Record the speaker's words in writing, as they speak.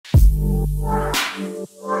Yo,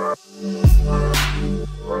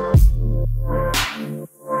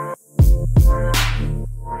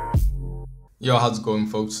 how's it going,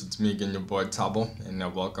 folks? It's me again, your boy Tabo, and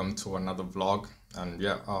welcome to another vlog. And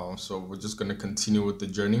so we're just gonna continue with the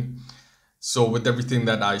journey. So with everything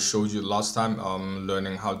that I showed you last time,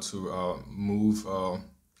 learning how to move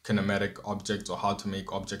kinematic objects, or how to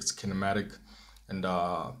make objects kinematic, and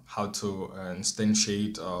how to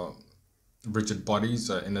instantiate rigid bodies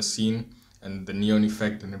in a scene, and the neon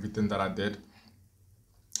effect and everything that I did.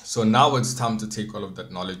 So now it's time to take all of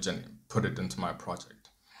that knowledge and put it into my project.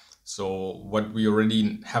 So what we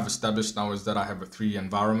already have established now is that I have a 3D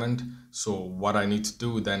environment. So what I need to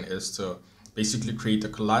do then is to basically create a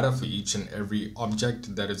collider for each and every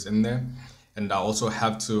object that is in there. And I also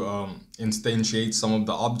have to instantiate some of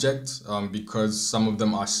the objects because some of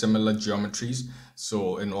them are similar geometries.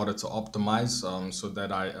 So in order to optimize so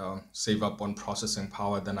that I save up on processing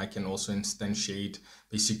power, then I can also instantiate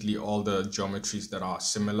basically all the geometries that are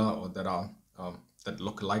similar, or that are that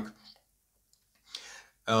look alike.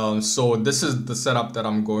 So this is the setup that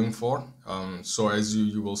I'm going for. So as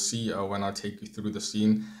you will see when I take you through the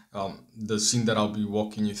scene that I'll be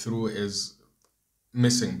walking you through is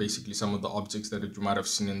missing basically some of the objects that you might have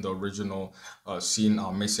seen in the original scene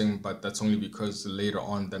are missing, but that's only because later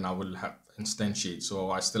on then I will have instantiate. So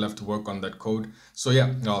I still have to work on that code. So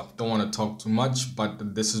don't want to talk too much,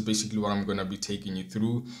 but this is basically what I'm going to be taking you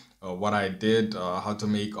through, what I did, how to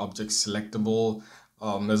make objects selectable.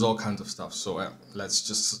 There's all kinds of stuff. So let's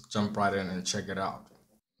just jump right in and check it out.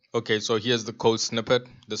 Okay, so here's the code snippet.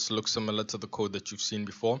 This looks similar to the code that you've seen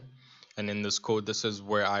before. And in this code, this is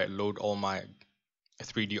where I load all my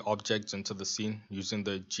 3D objects into the scene using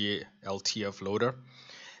the GLTF loader.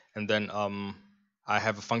 And then I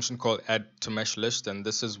have a function called add to mesh list, and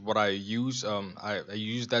this is what I use. I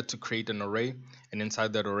use that to create an array, and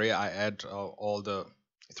inside that array I add all the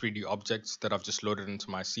 3D objects that I've just loaded into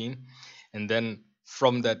my scene. And then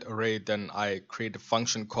from that array, then I create a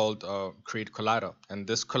function called create collider, and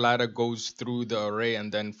this collider goes through the array,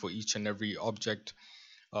 and then for each and every object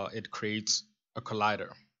it creates a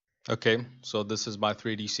collider. Okay, so this is my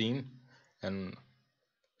 3D scene, and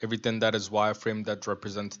everything that is wireframe that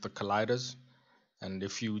represents the colliders. And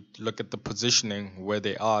if you look at the positioning where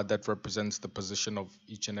they are, that represents the position of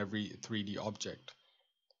each and every 3D object.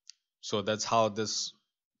 So that's how this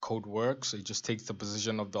code works. It just takes the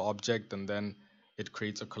position of the object and then it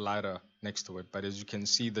creates a collider next to it. But as you can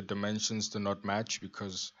see, the dimensions do not match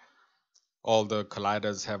because all the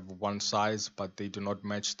colliders have one size, but they do not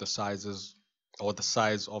match the sizes or the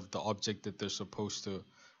size of the object that they're supposed to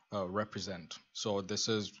represent. So this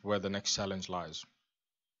is where the next challenge lies.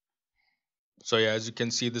 So as you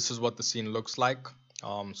can see, this is what the scene looks like.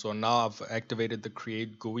 So now I've activated the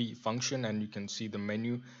create GUI function, and you can see the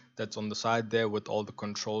menu that's on the side there with all the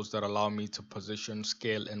controls that allow me to position,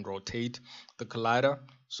 scale, and rotate the collider.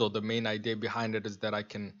 So the main idea behind it is that I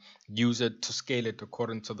can use it to scale it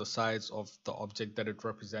according to the size of the object that it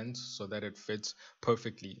represents so that it fits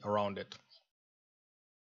perfectly around it.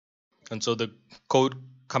 And so the code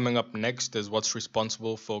coming up next is what's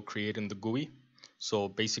responsible for creating the GUI. So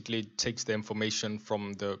basically it takes the information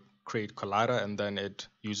from the create collider and then it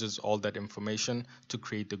uses all that information to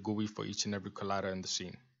create the GUI for each and every collider in the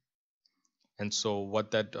scene. And so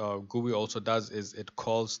what that GUI also does is it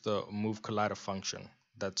calls the move collider function.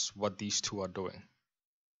 That's what these two are doing.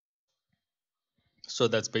 So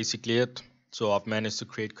that's basically it. So I've managed to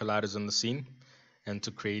create colliders in the scene and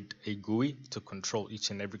to create a GUI to control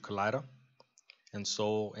each and every collider. And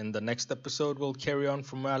so in the next episode, we'll carry on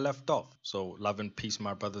from where I left off. So love and peace,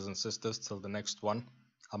 my brothers and sisters. Till the next one,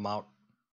 I'm out.